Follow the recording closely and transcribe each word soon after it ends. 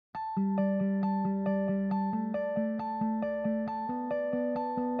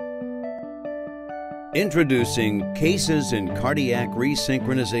Introducing Cases in Cardiac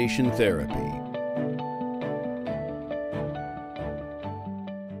Resynchronization Therapy.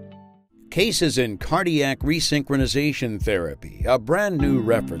 Cases in Cardiac Resynchronization Therapy, a brand new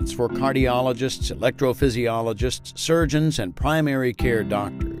reference for cardiologists, electrophysiologists, surgeons, and primary care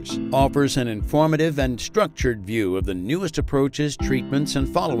doctors, offers an informative and structured view of the newest approaches, treatments, and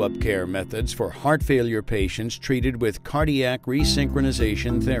follow-up care methods for heart failure patients treated with cardiac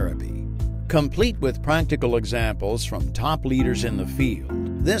resynchronization therapy. Complete with practical examples from top leaders in the field,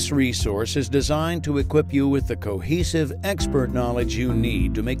 this resource is designed to equip you with the cohesive, expert knowledge you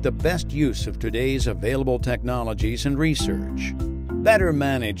need to make the best use of today's available technologies and research. Better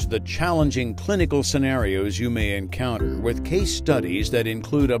manage the challenging clinical scenarios you may encounter with case studies that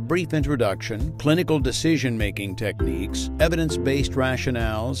include a brief introduction, clinical decision-making techniques, evidence-based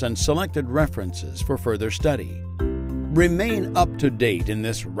rationales, and selected references for further study. Remain up to date in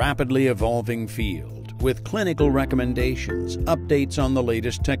this rapidly evolving field with clinical recommendations, updates on the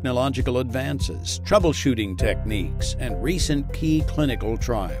latest technological advances, troubleshooting techniques, and recent key clinical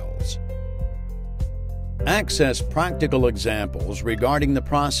trials. Access practical examples regarding the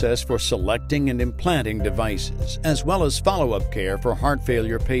process for selecting and implanting devices, as well as follow-up care for heart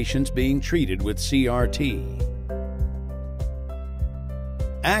failure patients being treated with CRT.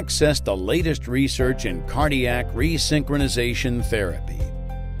 Access the latest research in cardiac resynchronization therapy